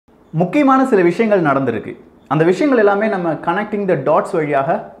முக்கியமான சில விஷயங்கள் நடந்திருக்கு. அந்த விஷயங்கள் எல்லாமே நம்ம கனெக்டிங் த டாட்ஸ்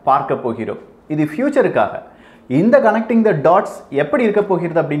வழியாக பார்க்க போகிறோம். இது ஃபியூச்சருக்காக. இந்த கனெக்டிங் த டாட்ஸ் எப்படி இருக்க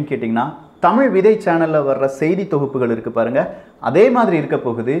போகிறது அப்படின்னு கேட்டிங்கன்னா, தமிழ் விதை சேனலில் வர்ற செய்தி தொகுப்புகள் இருக்குது பாருங்கள், அதே மாதிரி இருக்க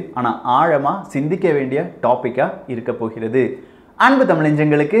போகுது. ஆனால் ஆழமாக சிந்திக்க வேண்டிய டாப்பிக்காக இருக்க போகிறது. அன்பு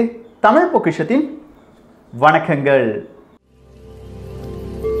தமிழஞ்சங்களுக்கு தமிழ் பொக்கிஷத்தின் வணக்கங்கள்.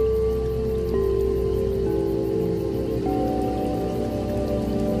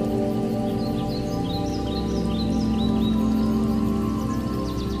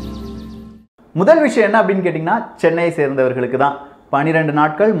 முதல் விஷயம் என்ன அப்படின்னு கேட்டிங்கன்னா, சென்னையை சேர்ந்தவர்களுக்கு தான் 12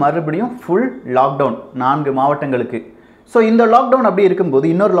 நாட்கள் மறுபடியும் ஃபுல் லாக்டவுன் 4 மாவட்டங்களுக்கு. ஸோ இந்த லாக்டவுன் அப்படி இருக்கும்போது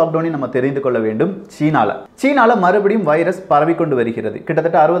இன்னொரு லாக்டவுனையும் நம்ம தெரிந்து கொள்ள வேண்டும். சீனாவில் மறுபடியும் வைரஸ் பரவிக்கொண்டு வருகிறது.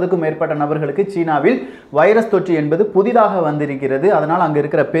 கிட்டத்தட்ட 60க்கும் மேற்பட்ட நபர்களுக்கு சீனாவில் வைரஸ் தொற்று என்பது புதிதாக வந்திருக்கிறது. அதனால் அங்கே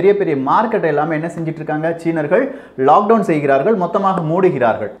இருக்கிற பெரிய பெரிய மார்க்கெட்டை எல்லாமே என்ன செஞ்சிட்டு இருக்காங்க, சீனர்கள் லாக்டவுன் செய்கிறார்கள், மொத்தமாக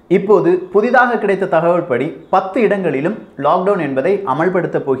மூடுகிறார்கள். இப்போது புதிதாக கிடைத்த தகவல் படி 10 இடங்களிலும் லாக்டவுன் என்பதை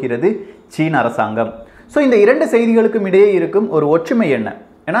அமல்படுத்த போகிறது சீன அரசாங்கம். ஸோ இந்த 2 செய்திகளுக்கும் இடையே இருக்கும் ஒரு ஒற்றுமை என்ன?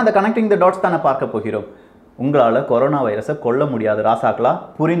 ஏன்னா அந்த கனெக்டிங் த டாட்ஸ் தானே பார்க்க போகிறோம். உங்களால் கொரோனா வைரஸை கொல்ல முடியாது ராசாக்களா,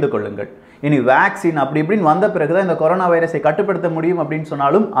 புரிந்து கொள்ளுங்கள். இனி வேக்சின் அப்படி இப்படின்னு வந்த பிறகு தான் இந்த கொரோனா வைரஸை கட்டுப்படுத்த முடியும் அப்படின்னு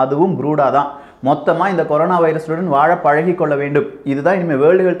சொன்னாலும் அதுவும் ப்ரூடா தான். மொத்தமாக இந்த கொரோனா வைரஸுடன் வாழ பழகி கொள்ள வேண்டும். இதுதான் இனிமேல்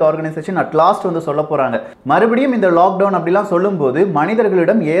வேர்ல்டு ஹெல்த் ஆர்கனைசேஷன் அட்லாஸ்ட் வந்து சொல்ல போகிறாங்க. மறுபடியும் இந்த லாக்டவுன் அப்படிலாம் சொல்லும்போது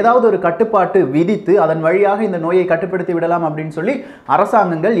மனிதர்களிடம் ஏதாவது ஒரு கட்டுப்பாட்டு விதித்து அதன் வழியாக இந்த நோயை கட்டுப்படுத்தி விடலாம் அப்படின்னு சொல்லி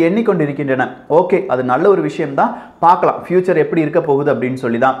அரசாங்கங்கள் எண்ணிக்கொண்டிருக்கின்றன. ஓகே, அது நல்ல ஒரு விஷயம் தான். பார்க்கலாம் ஃபியூச்சர் எப்படி இருக்க போகுது அப்படின்னு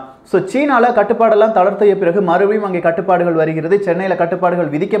சொல்லி தான். ஸோ சீனாவில் கட்டுப்பாடெல்லாம் தளர்த்திய பிறகு மறுபடியும் அங்கே கட்டுப்பாடுகள் வருகிறது. சென்னையில்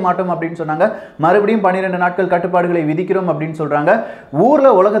கட்டுப்பாடுகள் விதிக்க மாட்டோம் அப்படின்னு சொன்னாங்க. மறுபடியும் 12 நாட்கள் கட்டுப்பாடுகளை விதிக்கிறோம் அப்படின்னு சொல்கிறாங்க.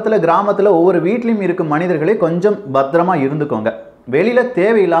 ஊரில், உலகத்தில், கிராமத்தில் ஒவ்வொரு வீட்லையும் இருக்கும் மனிதர்களே கொஞ்சம் பத்திரமா இருந்துக்கோங்க. வெளியில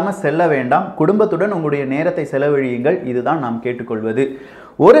தேவையில்லாமல் செல்ல வேண்டாம். குடும்பத்துடன் உங்களுடைய நேரத்தை செலவழியுங்கள். இதுதான் நாம் கேட்டுக்கொள்வது.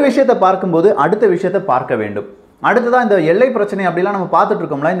 ஒரு விஷயத்தை பார்க்கும்போது அடுத்த விஷயத்தை பார்க்க வேண்டும். அடுத்ததான் இந்த எல்லை பிரச்சனை அப்படிலாம் நம்ம பார்த்துட்டு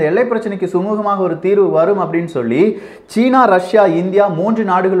இருக்கோம்ல, இந்த எல்லை பிரச்சனைக்கு சுமூகமாக ஒரு தீர்வு வரும் அப்படின்னு சொல்லி சீனா, ரஷ்யா, இந்தியா 3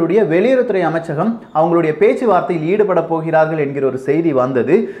 நாடுகளுடைய வெளியுறவுத்துறை அமைச்சகம் அவங்களுடைய பேச்சுவார்த்தையில் ஈடுபட போகிறார்கள் என்கிற ஒரு செய்தி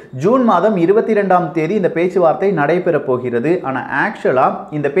வந்தது. ஜூன் மாதம் 22ஆம் தேதி இந்த பேச்சுவார்த்தை நடைபெற போகிறது. ஆனால்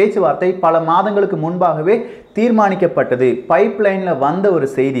ஆக்சுவலாக இந்த பேச்சுவார்த்தை பல மாதங்களுக்கு முன்பாகவே தீர்மானிக்கப்பட்டது. பைப்லைனில் வந்த ஒரு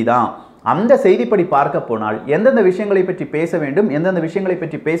செய்தி தான். அந்த செய்திப்படி பார்க்க போனால் எந்தெந்த விஷயங்களை பற்றி பேச வேண்டும், எந்தெந்த விஷயங்களை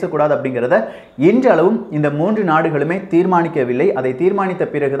பற்றி பேசக்கூடாது அப்படிங்கிறத இன்றளவும் இந்த 3 நாடுகளுமே தீர்மானிக்கவில்லை. அதை தீர்மானித்த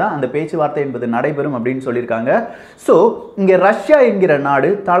பிறகுதான் அந்த பேச்சுவார்த்தை என்பது நடைபெறும் அப்படின்னு சொல்லியிருக்காங்க. ஸோ இங்கே ரஷ்யா என்கிற நாடு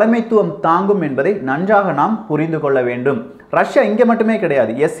தலைமைத்துவம் தாங்கும் என்பதை நன்றாக நாம் புரிந்து கொள்ள வேண்டும். ரஷ்யா இங்கே மட்டுமே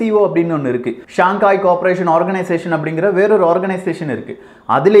கிடையாது, SCO அப்படின்னு ஒன்று இருக்கு, ஷாங்காய் கோஆபரேஷன் ஆர்கனைசேஷன் அப்படிங்கிற வேறொரு ஆர்கனைசேஷன் இருக்கு.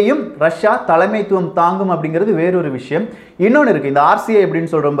 அதுலேயும் ரஷ்யா தலைமைத்துவம் தாங்கும் அப்படிங்கிறது வேறொரு விஷயம். இன்னொன்று இருக்கு, இந்த RCA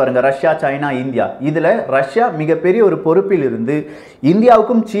அப்படின்னு சொல்றோம் பாருங்க, ரஷ்யா, சைனா, இந்தியா. இதுல ரஷ்யா மிகப்பெரிய ஒரு பொறுப்பில் இருந்து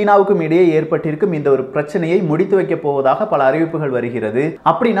இந்தியாவுக்கும் சீனாவுக்கும் இடையே ஏற்பட்டிருக்கும் இந்த ஒரு பிரச்சனையை முடித்து வைக்க போவதாக பல அறிவிப்புகள் வருகிறது.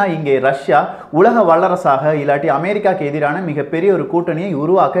 அப்படின்னா இங்கே ரஷ்யா உலக வல்லரசாக இல்லாட்டி அமெரிக்காவுக்கு எதிரான மிகப்பெரிய ஒரு கூட்டணியை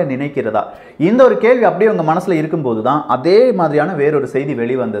உருவாக்க நினைக்கிறதா? இந்த ஒரு கேள்வி அப்படியே உங்க மனசுல இருக்கும்போது தான் அதே மாதிரியான வேறொரு செய்தி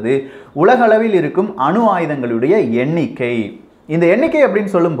வெளிவந்தது. உலக அளவில் இருக்கும் அணு ஆயுதங்களுடைய எண்ணிக்கை. இந்த எண்ணிக்கை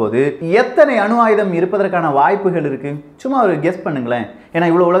அப்படின்னு சொல்லும்போது எத்தனை அணு ஆயுதம் இருப்பதற்கான வாய்ப்புகள் இருக்கு? சும்மா ஒரு கெஸ் பண்ணுங்களேன். ஏன்னா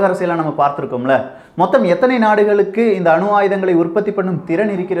இவ்வளவு உலக அரசியலாம் நம்ம பார்த்துருக்கோம்ல. மொத்தம் எத்தனை நாடுகளுக்கு இந்த அணு ஆயுதங்களை உற்பத்தி பண்ணும்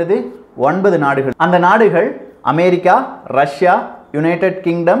திறன் இருக்கிறது? 9 நாடுகள். அந்த நாடுகள் America, Russia, United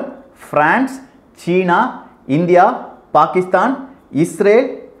kingdom, France, சீனா, இந்தியா, பாகிஸ்தான், இஸ்ரேல்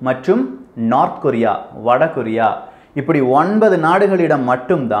மற்றும் நார்த் கொரியா, வட கொரியா. இப்படி 9 நாடுகளிடம்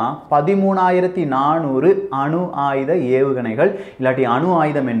மட்டும்தான் 13,400 அணு ஆயுத ஏவுகணைகள் இல்லாட்டி அணு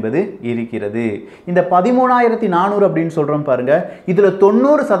ஆயுதம் என்பது இருக்கிறது. இந்த 13,400 அப்படின்னு சொல்றோம் பாருங்க, இதுல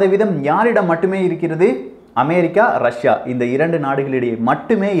 90% யாரிடம் மட்டுமே இருக்கிறது? அமெரிக்கா, ரஷ்யா, இந்த 2 நாடுகளிடையே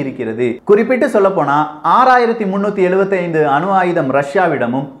மட்டுமே இருக்கிறது. குறிப்பிட்டு சொல்ல போனா 6,375 அணு ஆயுதம்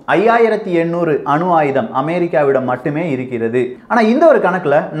ரஷ்யாவிடமும் 5,800 அணு ஆயுதம் அமெரிக்காவிடம் மட்டுமே இருக்கிறது. ஆனா இந்த ஒரு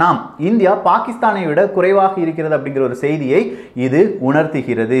கணக்குல நாம் இந்தியா பாகிஸ்தானை விட குறைவாக இருக்கிறது அப்படிங்கிற ஒரு செய்தியை இது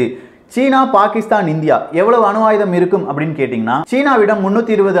உணர்த்துகிறது. சீனா, பாகிஸ்தான், இந்தியா எவ்வளவு அணு ஆயுதம் இருக்கும் அப்படின்னு கேட்டீங்கன்னா, சீனாவிடம்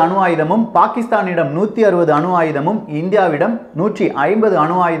 320 அணு ஆயுதமும், பாகிஸ்தானிடம் 160 அணு ஆயுதமும், இந்தியாவிடம் 150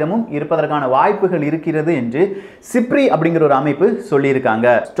 அணு ஆயுதமும் இருப்பதற்கான வாய்ப்புகள் இருக்கிறது என்று சிப்ரி அப்படிங்கிற ஒரு அமைப்பு சொல்லியிருக்காங்க.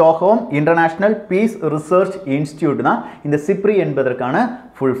 Stockholm international piece research institute தான் இந்த சிப்ரி என்பதற்கான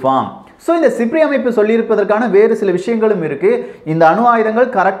ஃபுல் ஃபார்ம். ஸோ இந்த சிப்ரி அமைப்பு சொல்லியிருப்பதற்கான வேறு சில விஷயங்களும் இருக்கு. இந்த அணு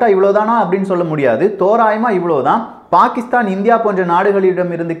ஆயுதங்கள் கரெக்டாக இவ்வளோதானா அப்படின்னு சொல்ல முடியாது. தோராயமாக இவ்வளோதான். பாகிஸ்தான், இந்தியா போன்ற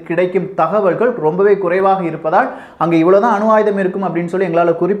நாடுகளிடமிருந்து கிடைக்கும் தகவல்கள் ரொம்பவே குறைவாக இருப்பதால் அங்கே இவ்வளோதான் அணு ஆயுதம் இருக்கும் அப்படின்னு சொல்லி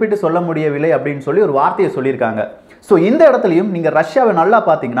எங்களால் குறிப்பிட்டு சொல்ல முடியவில்லை அப்படின்னு சொல்லி ஒரு வார்த்தையை சொல்லியிருக்காங்க. ஸோ இந்த இடத்துலையும் நீங்கள் ரஷ்யாவை நல்லா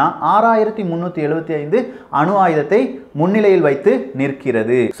பார்த்தீங்கன்னா 6375 அணு ஆயுதத்தை முன்னிலையில் வைத்து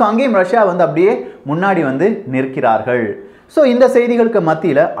நிற்கிறது. ஸோ அங்கேயும் ரஷ்யா வந்து அப்படியே முன்னாடி வந்து நிற்கிறார்கள். ஸோ இந்த செய்திகளுக்கு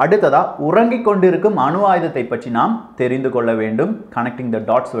மத்தியில் அடுத்ததா உறங்கிக் கொண்டிருக்கும் அணு ஆயுதத்தை பற்றி நாம் தெரிந்து கொள்ள வேண்டும். கனெக்டிங் த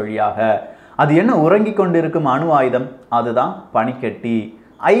டாட்ஸ் வழியாக. அது என்ன உறங்கிக் கொண்டிருக்கும் அணு ஆயுதம்? அதுதான் பனிக்கட்டி.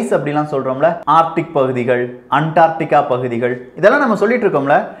 ஐஸ் அப்படிலாம் சொல்றோம்ல, ஆர்டிக் பகுதிகள், அண்டார்டிகா பகுதிகள், இதெல்லாம் நம்ம சொல்லிட்டு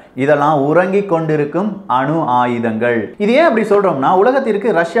இருக்கோம்ல, இதெல்லாம் உறங்கிக் கொண்டிருக்கும் அணு ஆயுதங்கள். இது ஏன் அப்படி சொல்றோம்னா, உலகத்திற்கு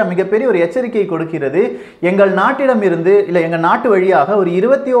ரஷ்யா மிகப்பெரிய ஒரு எச்சரிக்கை கொடுக்கிறது. எங்கள் நாட்டிடம் இருந்து இல்ல எங்கள் நாட்டு வழியாக ஒரு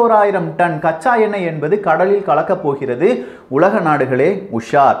 21,000 டன் கச்சா எண்ணெய் என்பது கடலில் கலக்கப் போகிறது. உலக நாடுகளே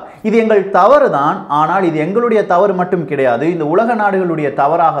உஷார். இது எங்கள் தவறு தான், ஆனால் இது எங்களுடைய தவறு மட்டும் கிடையாது. இந்த உலக நாடுகளுடைய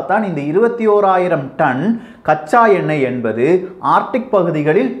தவறாகத்தான் இந்த 21,000 டன் கச்சா எண்ணெய் என்பது ஆர்டிக்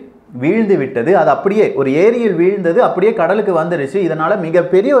பகுதிகளில் வீழ்ந்து விட்டது. அது அப்படியே ஒரு ஏரியில் வீழ்ந்தது, அப்படியே கடலுக்கு வந்துருச்சு. இதனால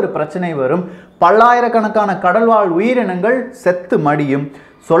மிகப்பெரிய ஒரு பிரச்சனை வரும். பல்லாயிரக்கணக்கான கடல்வாழ் உயிரினங்கள் செத்து மடியும்.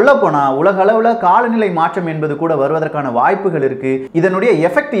 சொல்ல போனா உலக அளவுல காலநிலை மாற்றம் என்பது கூட வருவதற்கான வாய்ப்புகள் இருக்கு. இதனுடைய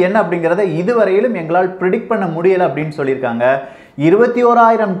எஃபெக்ட் என்ன அப்படிங்கிறத இதுவரையிலும் எங்களால் ப்ரிடிக்ட் பண்ண முடியல அப்படின்னு சொல்லியிருக்காங்க.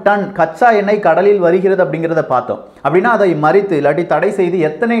 21,000 டன் கச்சா எண்ணெய் கடலில் வருகிறது அப்படிங்கிறத பார்த்தோம். அப்படின்னா அதை மறித்து இல்லாட்டி தடை செய்து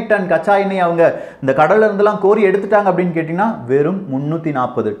எத்தனை டன் கச்சா எண்ணெய் அவங்க இந்த கடல்ல இருந்தெல்லாம் கோரி எடுத்துட்டாங்க அப்படின்னு கேட்டீங்கன்னா வெறும்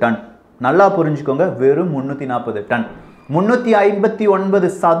 340 டன். நல்லா புரிஞ்சுக்கோங்க, வெறும் 340 டன். 359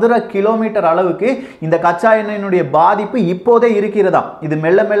 சதுர கிலோமீட்டர் அளவுக்கு இந்த கச்சா எண்ணெயினுடைய பாதிப்பு இப்போதே இருக்கிறதா. இது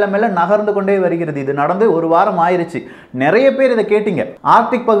மெல்ல மெல்ல மெல்ல நகர்ந்து கொண்டே வருகிறது. இது நடந்து ஒரு வாரம் ஆயிருச்சு. நிறைய பேர் இதை கேட்டீங்க.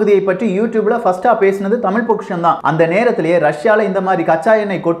 ஆர்டிக் பகுதியை பற்றி யூடியூப்ல ஃபர்ஸ்டா பேசினது தமிழ் பொக்கிஷம் தான். அந்த நேரத்திலேயே ரஷ்யால இந்த மாதிரி கச்சா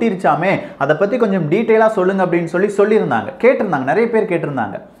எண்ணெய் கொட்டிருச்சாமே, அதை பத்தி கொஞ்சம் டீட்டெயிலா சொல்லுங்க அப்படின்னு சொல்லியிருந்தாங்க, கேட்டிருந்தாங்க, நிறைய பேர்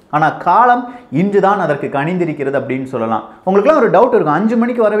கேட்டிருந்தாங்க. ஆனால் காலம் இன்றுதான் அதற்கு கணிந்திருக்கிறது அப்படின்னு சொல்லலாம். உங்களுக்குலாம் ஒரு டவுட் இருக்கும், 5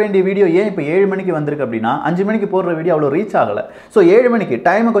 மணிக்கு வர வேண்டிய வீடியோ ஏன் இப்போ 7 மணிக்கு வந்திருக்கு அப்படின்னா, 5 மணிக்கு போடுற வீடியோ அவ்வளோ ரீச் ஆகலை. ஸோ 7 மணிக்கு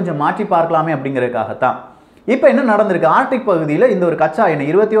டைமை கொஞ்சம் மாற்றி பார்க்கலாமே அப்படிங்கிறதுக்காகத்தான். இப்போ என்ன நடந்திருக்கு? ஆர்டிக் பகுதியில் இந்த ஒரு கச்சா எண்ணெய்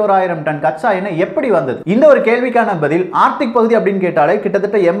 21,000 டன் கச்சா எண்ணெய் எப்படி வந்தது? இந்த ஒரு கேள்விக்கான பதில், ஆர்டிக் பகுதி அப்படின்னு கேட்டாலே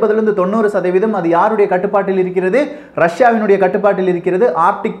கிட்டத்தட்ட 80-90% அது யாருடைய கட்டுப்பாட்டில் இருக்கிறது? ரஷ்யாவினுடைய கட்டுப்பாட்டில் இருக்கிறது.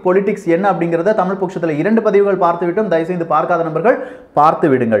 ஆர்டிக் பொலிட்டிக்ஸ் என்ன அப்படிங்கிறத தமிழ் பொக்கிஷத்தில் 2 பதிவுகள் பார்த்து விட்டோம். தயவுசெய்து பார்க்காத நபர்கள் பார்த்து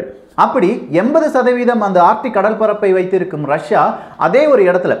விடுங்கள். அப்படி 80% அந்த ஆர்டிக் கடல் பரப்பை வைத்திருக்கும் ரஷ்யா அதே ஒரு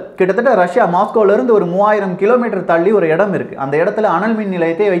இடத்துல, கிட்டத்தட்ட ரஷ்யா மாஸ்கோல இருந்து ஒரு 3000 கிலோமீட்டர் தள்ளி ஒரு இடம் இருக்கு. அந்த இடத்துல அனல் மின்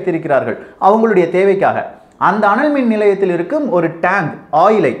நிலையத்தை வைத்திருக்கிறார்கள் அவங்களுடைய தேவைக்காக. அந்த அனல் மின் நிலையத்தில் இருக்கும் ஒரு டேங்க்,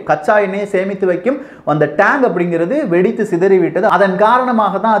 ஆயிலை, கச்சா எண்ணெயை சேமித்து வைக்கும் அந்த டேங்க் அப்படிங்கிறது வெடித்து சிதறிவிட்டது. அதன்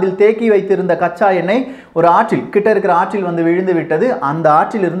காரணமாக தான் அதில் தேக்கி வைத்திருந்த கச்சா எண்ணெய் ஒரு ஆற்றில், கிட்ட இருக்கிற ஆற்றில் வந்து விழுந்து விட்டது. அந்த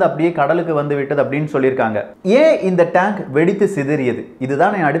ஆற்றில் இருந்து அப்படியே கடலுக்கு வந்து விட்டது அப்படின்னு சொல்லியிருக்காங்க. ஏன் இந்த டேங்க் வெடித்து சிதறியது?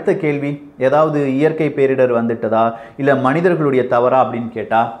 இதுதான் என் அடுத்த கேள்வி. ஏதாவது இயற்கை பேரிடர் வந்துட்டதா இல்ல மனிதர்களுடைய தவறா அப்படின்னு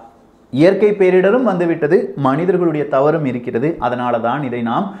கேட்டா, இயற்கை பேரிடரும் வந்துவிட்டது, மனிதர்களுடைய தவறும் இருக்கிறது. அதனால தான் இதை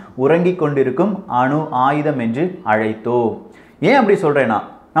நாம் உறங்கிக் கொண்டிருக்கும் அணு ஆயுதம் என்று அழைத்தோம். ஏன் அப்படி சொல்றேன்னா,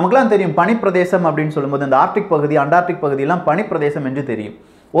 நமக்குலாம் தெரியும் பனிப்பிரதேசம் அப்படின்னு சொல்லும்போது இந்த ஆர்டிக் பகுதி, அண்டார்டிக் பகுதியெல்லாம் பனிப்பிரதேசம் என்று தெரியும்.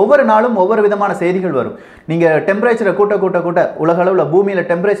 ஒவ்வொரு நாளும் ஒவ்வொரு விதமான செய்திகள் வரும். நீங்க டெம்பரேச்சரை கூட்ட உலக அளவில் பூமியில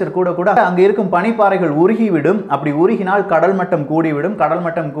டெம்பரேச்சர் கூட அங்க இருக்கும் பனிப்பாறைகள் உருகிவிடும். அப்படி உருகினால் கடல் மட்டம் கூடிவிடும். கடல்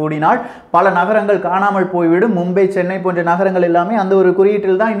மட்டம் கூடினால் பல நகரங்கள் காணாமல் போய்விடும். மும்பை, சென்னை போன்ற நகரங்கள் எல்லாமே அந்த ஒரு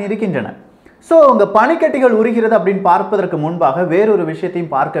குறியீட்டில் தான் இருக்கின்றன. ஸோ உங்க பனிக்கட்டிகள் உருகிறது அப்படின்னு பார்ப்பதற்கு முன்பாக வேறொரு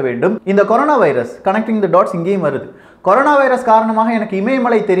விஷயத்தையும் பார்க்க வேண்டும். இந்த corona virus, connecting the dots இங்கேயும் வருது. கொரோனா வைரஸ் காரணமாக எனக்கு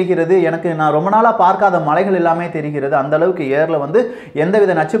இமயமலை தெரிகிறது, எனக்கு நான் ரொம்ப நாளாக பார்க்காத மலைகள் எல்லாமே தெரிகிறது. அந்த அளவுக்கு ஏர்ல வந்து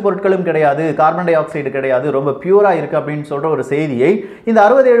எந்தவித நச்சு பொருட்களும் கிடையாது, கார்பன் டை ஆக்சைடு கிடையாது, ரொம்ப பியூரா இருக்கு அப்படின்னு சொல்ற ஒரு செய்தியை இந்த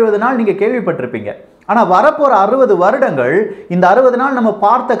 60-70 நாள் நீங்க கேள்விப்பட்டிருப்பீங்க. ஆனா வரப்போற 60 வருடங்கள் இந்த 60 நாள் நம்ம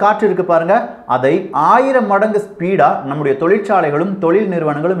பார்த்த காற்று இருக்கு பாருங்க, அதை 1000 மடங்கு ஸ்பீடா நம்முடைய தொழிற்சாலைகளும் தொழில்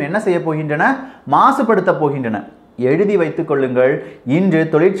நிறுவனங்களும் என்ன செய்ய போகின்றன? மாசுபடுத்த போகின்றன. எழுதி வைத்துக் கொள்ளுங்கள். இன்று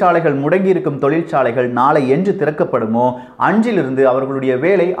தொழிற்சாலைகள் முடங்கி இருக்கும் தொழிற்சாலைகள் நாளை என்று திறக்கப்படுமோ அன்றிலிருந்து அவர்களுடைய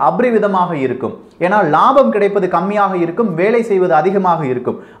வேலை அபரிவிதமாக இருக்கும். ஏன்னா லாபம் கிடைப்பது கம்மியாக இருக்கும், வேலை செய்வது அதிகமாக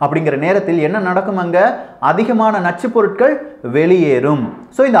இருக்கும். அப்படிங்கிற நேரத்தில் என்ன நடக்கும்? அங்க அதிகமான நச்சு பொருட்கள் வெளியேறும்.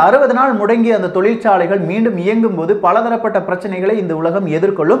 ஸோ இந்த 60 நாள் முடங்கிய அந்த தொழிற்சாலைகள் மீண்டும் இயங்கும் போது பலதரப்பட்ட பிரச்சனைகளை இந்த உலகம்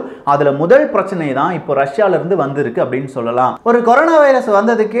எதிர்கொள்ளும். அதுல முதல் பிரச்சனை தான் இப்போ ரஷ்யால இருந்து வந்திருக்கு அப்படின்னு சொல்லலாம். ஒரு கொரோனா வைரஸ்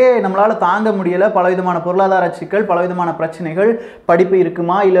வந்ததுக்கே நம்மளால தாங்க முடியல. பலவிதமான பொருளாதார சிக்கல், பலவிதமான பிரச்சனைகள், படிப்பு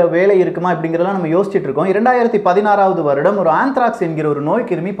இருக்குமா இல்ல வேலை இருக்குமா அப்படிங்கிறதெல்லாம் நம்ம யோசிச்சுட்டு இருக்கோம். 2016வது வருடம் ஒரு ஆந்த்ராக்ஸ் என்கிற ஒரு நோய்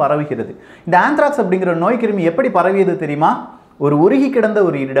கிருமி பரவுகிறது. இந்த ஆந்த்ராக்ஸ் அப்படிங்கிற நோய் கிருமி எப்படி பரவியது தெரியுமா? ஒரு உருகி கிடந்த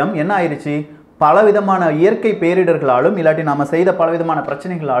ஒரு இடம் என்ன ஆயிருச்சு? பலவிதமான இயற்கை பேரிடர்களாலும் இல்லாட்டி நாம செய்த பலவிதமான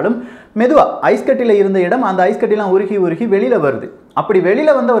பிரச்சனைகளாலும் மெதுவா ஐஸ் கட்டில இருந்த இடம் அந்த ஐஸ் கட்டிலாம் உருகி உருகி வெளியில வருது. அப்படி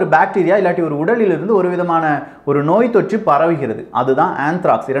வெளியில வந்த ஒரு பாக்டீரியா இல்லாட்டி ஒரு உடலில் இருந்து ஒரு விதமான ஒரு நோய் தொற்று பரவுகிறது. அதுதான்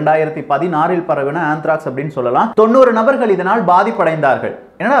ஆந்த்ராக்ஸ். 2016 பரவின ஆந்த்ராக்ஸ் அப்படின்னு சொல்லலாம். 90 நபர்கள் இதனால் பாதிப்படைந்தார்கள்.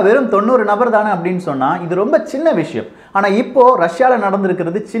 ஏன்னா வெறும் 90 நபர் தானே அப்படின்னு சொன்னா இது ரொம்ப சின்ன விஷயம். ஆனா இப்போ ரஷ்யால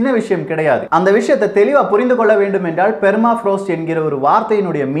நடந்திருக்கிறது சின்ன விஷயம் கிடையாது. அந்த விஷயத்தை தெளிவா புரிந்து கொள்ள வேண்டும் என்றால் பெர்மாஃப்ரோஸ்ட் என்கிற ஒரு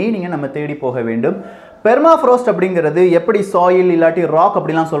வார்த்தையினுடைய மீனிங்கை நம்ம தேடி போக வேண்டும். பெர்மாஃப்ரோஸ்ட் அப்படிங்கிறது எப்படி சாயில் இல்லாட்டி ராக்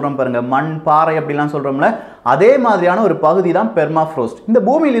அப்படிலாம் சொல்றோம் பாருங்க, மண் பாறை அப்படிலாம் சொல்றோம்ல, அதே மாதிரியான ஒரு பகுதி தான் பெர்மாஃப்ரோஸ்ட். இந்த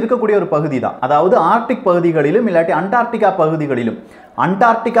பூமியில் இருக்கக்கூடிய ஒரு பகுதி தான். அதாவது ஆர்டிக் பகுதிகளிலும் இல்லாட்டி அண்டார்டிகா பகுதிகளிலும்,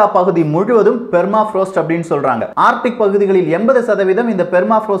 அண்டார்டிகா பகுதி முழுவதும் பெர்மாஃப்ரோஸ்ட் அப்படின்னு சொல்றாங்க. ஆர்டிக் பகுதிகளில் 80% இந்த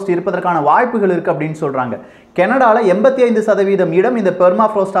பெர்மாஃப்ரோஸ்ட் இருப்பதற்கான வாய்ப்புகள் இருக்கு அப்படின்னு சொல்றாங்க. கனடால 85% இடம் இந்த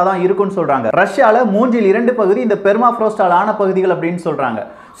பெர்மாஃப்ரோஸ்டா தான் இருக்குன்னு சொல்றாங்க. ரஷ்யால 3/2 பகுதி இந்த பெர்மாஃப்ரோஸ்டால் ஆன பகுதிகள் அப்படின்னு சொல்றாங்க.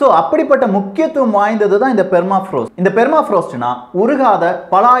 சோ அப்படிப்பட்ட முக்கியத்துவம் வாய்ந்தது தான் இந்த பெர்மாஃப்ரோஸ்ட். இந்த பெர்மாஃப்ரோஸ்ட்னா உருகாத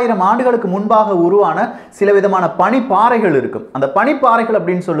பல ஆயிரம் ஆண்டுகளுக்கு முன்பாக உருவான சில விதமான பனிப்பாறைகள் இருக்கும். அந்த பனிப்பாறைகள்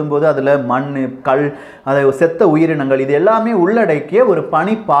அப்படின்னு சொல்லும்போது அதுல மண், கல், அதை செத்த உயிரினங்கள் இது எல்லாமே உள்ளடக்கிய ஒரு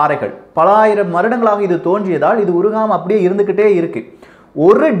பனிப்பாறைகள். பல ஆயிரம் வருடங்களாக இது தோன்றியதால் இது உருகாம அப்படியே இருந்துகிட்டே இருக்கு.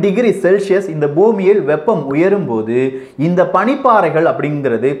 1 டிகிரி செல்சியஸ் இந்த பூமியில் வெப்பம் உயரும் போது இந்த பனிப்பாறைகள்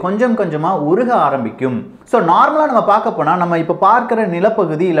அப்படிங்கிறது கொஞ்சம் கொஞ்சமா உருக ஆரம்பிக்கும். ஸோ நார்மலா நம்ம பார்க்க போனா நம்ம இப்ப பார்க்கிற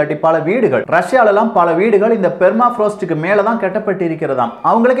நிலப்பகுதி இல்லாட்டி பல வீடுகள், ரஷ்யாலெல்லாம் பல வீடுகள் இந்த பெர்மாஃப்ரோஸ்டுக்கு மேலதான் கட்டப்பட்டு இருக்கிறதாம்.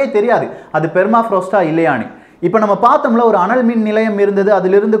 அவங்களுக்கே தெரியாது அது பெர்மாஃப்ரோஸ்டா இல்லையான்னு. இப்ப நம்ம பார்த்தோம்ல ஒரு அனல் மின் நிலையம் இருந்தது,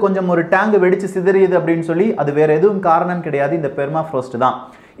 அதிலிருந்து கொஞ்சம் ஒரு டேங்க் வெடிச்சு சிதறியது அப்படின்னு சொல்லி, அது வேற எதுவும் காரணம் கிடையாது, இந்த பெர்மாஃப்ரோஸ்ட் தான்.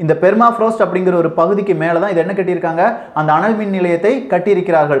 இந்த பெர்மாஃப்ரோஸ்ட் அப்படிங்கிற ஒரு பகுதிக்கு மேல தான் இது என்ன கட்டியிருக்காங்க, அந்த அனல் மின் நிலையத்தை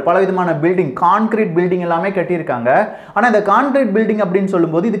கட்டியிருக்கிறார்கள். பலவிதமான பில்டிங், கான்கிரீட் பில்டிங் எல்லாமே கட்டியிருக்காங்க. ஆனா இந்த கான்கிரீட் பில்டிங் அப்படின்னு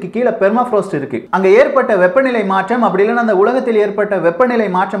சொல்லும்போது இதுக்கு கீழே பெர்மாஃப்ரோஸ்ட் இருக்கு. அங்க ஏற்பட்ட வெப்பநிலை மாற்றம் அப்படி இல்லைன்னா அந்த உலகத்தில் ஏற்பட்ட வெப்பநிலை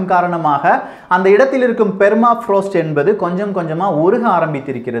மாற்றம் காரணமாக அந்த இடத்தில் இருக்கும் பெர்மாஃப்ரோஸ்ட் என்பது கொஞ்சம் கொஞ்சமா உருக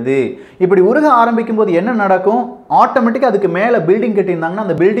ஆரம்பித்திருக்கிறது. இப்படி உருக ஆரம்பிக்கும் போது என்ன நடக்கும், ஆட்டோமேட்டிக்கா அதுக்கு மேல பில்டிங் கட்டியிருந்தாங்கன்னா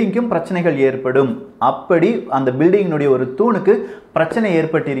அந்த பில்டிங்க்கும் பிரச்சனைகள் ஏற்படும். அப்படி அந்த பில்டிங்கினுடைய ஒரு தூணுக்கு பிரச்சனை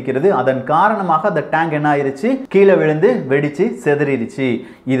ஏற்பட்டிருக்கிறது. அதன் காரணமாக அந்த டேங்க் என்ன ஆயிருச்சு, கீழே விழுந்து வெடிச்சு செதறிடுச்சு.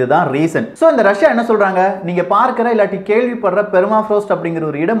 இதுதான் ரீசன். சோ இந்த ரஷ்யா என்ன சொல்றாங்க, நீங்க பார்க்கிற இல்லாட்டி கேள்விப்படுற பெர்மாஃப்ரோஸ்ட் அப்படிங்கிற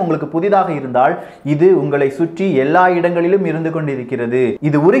ஒரு இடம் உங்களுக்கு புதிதாக இருந்தால் இது உங்களை சுற்றி எல்லா இடங்களிலும் இருந்து கொண்டிருக்கிறது.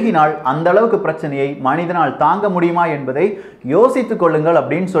 இது உருகினால் அந்த அளவுக்கு பிரச்சனையை மனிதனால் தாங்க முடியுமா என்பதை யோசித்துக் கொள்ளுங்கள்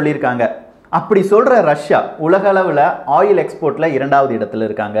அப்படின்னு சொல்லியிருக்காங்க. அப்படி சொல்ற ரஷ்யா உலக அளவில் ஆயில் எக்ஸ்போர்ட்ல 2வது இடத்துல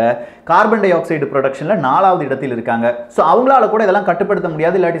இருக்காங்க, கார்பன் டை ஆக்சைடு ப்ரொடக்ஷன்ல 4வது இடத்தில் இருக்காங்க. ஸோ அவங்களால கூட இதெல்லாம் கட்டுப்படுத்த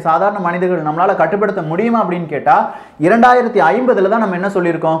முடியாது, இல்லாட்டி சாதாரண மனிதர்கள் நம்மளால கட்டுப்படுத்த முடியுமா அப்படின்னு கேட்டா 2050 தான் நம்ம என்ன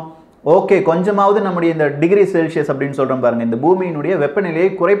சொல்லியிருக்கோம், ஓகே கொஞ்சமாவது நம்முடைய இந்த டிகிரி செல்சியஸ் அப்படின்னு சொல்றோம் பாருங்க, இந்த பூமியினுடைய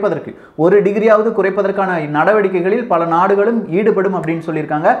வெப்பநிலையை குறைப்பதற்கு 1 டிகிரியாவது குறைப்பதற்கான நடவடிக்கைகளில் பல நாடுகளும் ஈடுபடும் அப்படின்னு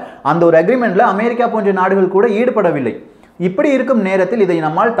சொல்லியிருக்காங்க. அந்த ஒரு அக்ரிமெண்ட்ல அமெரிக்கா போன்ற நாடுகள் கூட ஈடுபடவில்லை. இப்படி இருக்கும் நேரத்தில் இதை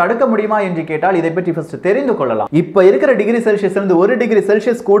நம்மால் தடுக்க முடியுமா என்று கேட்டால் இதை பற்றி ஃபர்ஸ்ட் தெரிந்து கொள்ளலாம். இப்ப இருக்கிற டிகிரி செல்சியஸ் இருந்து 1 டிகிரி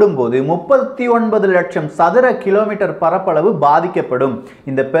செல்சியஸ் கூடும்போது 39 லட்சம் சதுர கிலோமீட்டர் பரப்பளவு பாதிக்கப்படும்,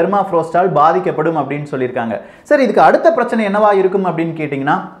 இந்த பெர்மாஃப்ரோஸ்டால் பாதிக்கப்படும் அப்படின்னு சொல்லியிருக்காங்க. சரி, இதுக்கு அடுத்த பிரச்சனை என்னவா இருக்கும் அப்படின்னு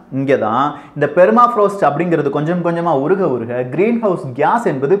கேட்டீங்கன்னா, இங்கதான் இந்த பெர்மாஃப்ரோஸ்ட் அப்படிங்கிறது கொஞ்சம் கொஞ்சமா உருக உருக கிரீன் ஹவுஸ் கேஸ்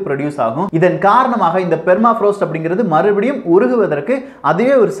என்பது ப்ரொடியூஸ் ஆகும். இதன் காரணமாக இந்த பெர்மாஃப்ரோஸ்ட் அப்படிங்கிறது மறுபடியும் உருகுவதற்கு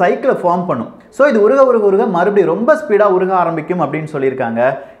அதுவே ஒரு சைக்கிளை ஃபார்ம் பண்ணும். ஸோ இது உருக உருக உருக மறுபடியும் ரொம்ப ஸ்பீடா உருக ஆரம்பிக்கும் அப்படின்னு சொல்லியிருக்காங்க.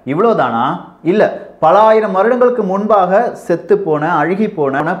 இவ்வளவுதானா? இல்ல, பல ஆயிரம் வருடங்களுக்கு முன்பாக செத்து போன, அழுகி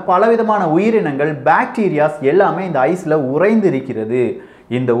போன பலவிதமான உயிரினங்கள், பாக்டீரியாஸ் எல்லாமே இந்த ஐஸ்ல உறைந்து இருக்கிறது.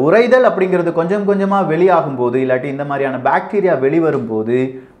 இந்த உறைதல் அப்படிங்கிறது கொஞ்சம் கொஞ்சமா வெளியாகும் போது இல்லாட்டி இந்த மாதிரியான பாக்டீரியா வெளிவரும் போது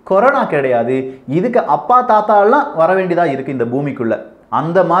கொரோனா கிடையாது, இதுக்கு அப்பா தாத்தா எல்லாம் வர வேண்டியதா இருக்கு இந்த பூமிக்குள்ள.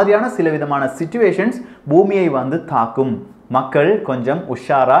 அந்த மாதிரியான சில விதமான சிச்சுவேஷன்ஸ் பூமியை வந்து தாக்கும். மக்கள் கொஞ்சம்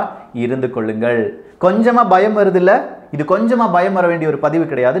உஷாரா இருந்து கொள்ளுங்கள். கொஞ்சமா பயம் வருது இல்ல, இது கொஞ்சமா பயம் வர வேண்டிய ஒரு பதிவு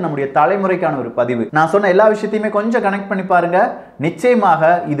கிடையாது, நம்முடைய தலைமுறைக்கான ஒரு பதிவு. நான் சொன்ன எல்லா விஷயத்தையுமே கொஞ்சம் கனெக்ட் பண்ணி பாருங்க,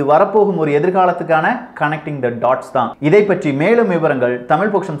 நிச்சயமாக இது வரப்போகும் ஒரு எதிர்காலத்துக்கான கனெக்டிங் த டாட்ஸ் தான். இதை பற்றி மேலும் விவரங்கள்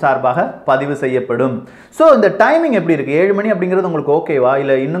தமிழ் பொக்கிஷம் சார்பாக பதிவு செய்யப்படும். ஸோ இந்த டைமிங் எப்படி இருக்கு, 7 மணி அப்படிங்கிறது உங்களுக்கு ஓகேவா,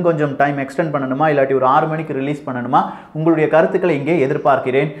 இல்லை இன்னும் கொஞ்சம் டைம் எக்ஸ்டெண்ட் பண்ணணுமா, இல்லாட்டி ஒரு 6 மணிக்கு ரிலீஸ் பண்ணணுமா? உங்களுடைய கருத்துக்களை இங்கே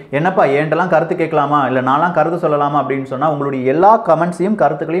எதிர்பார்க்கிறேன். என்னப்பா ஏண்டெல்லாம் கருத்து கேட்கலாமா, இல்லை நான்லாம் கருத்து சொல்லலாமா அப்படின்னு சொன்னால் உங்களுடைய எல்லா கமெண்ட்ஸையும்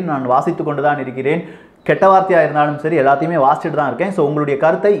கருத்துக்களையும் நான் வாசித்து கொண்டு தான் இருக்கிறேன். கெட்ட வார்த்தையாக இருந்தாலும் சரி எல்லாத்தையுமே வாசிச்சுட்டு தான் இருக்கேன். ஸோ உங்களுடைய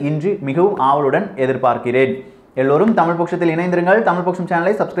கருத்தை இன்று மிகவும் ஆவலுடன் எதிர்பார்க்கிறேன். எல்லோரும் தமிழ் பொக்கிஷத்தில் இணைந்திருங்கள். தமிழ் பொக்கிஷம்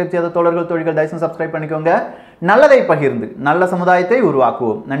சேனலை சப்ஸ்கிரைப் செய்த தோழர்கள் தோழிகள் தயவுசெய்து சப்ஸ்கிரைப் பண்ணிக்கோங்க. நல்லதை பகிர்ந்து நல்ல சமுதாயத்தை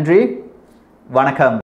உருவாக்குவோம். நன்றி, வணக்கம்.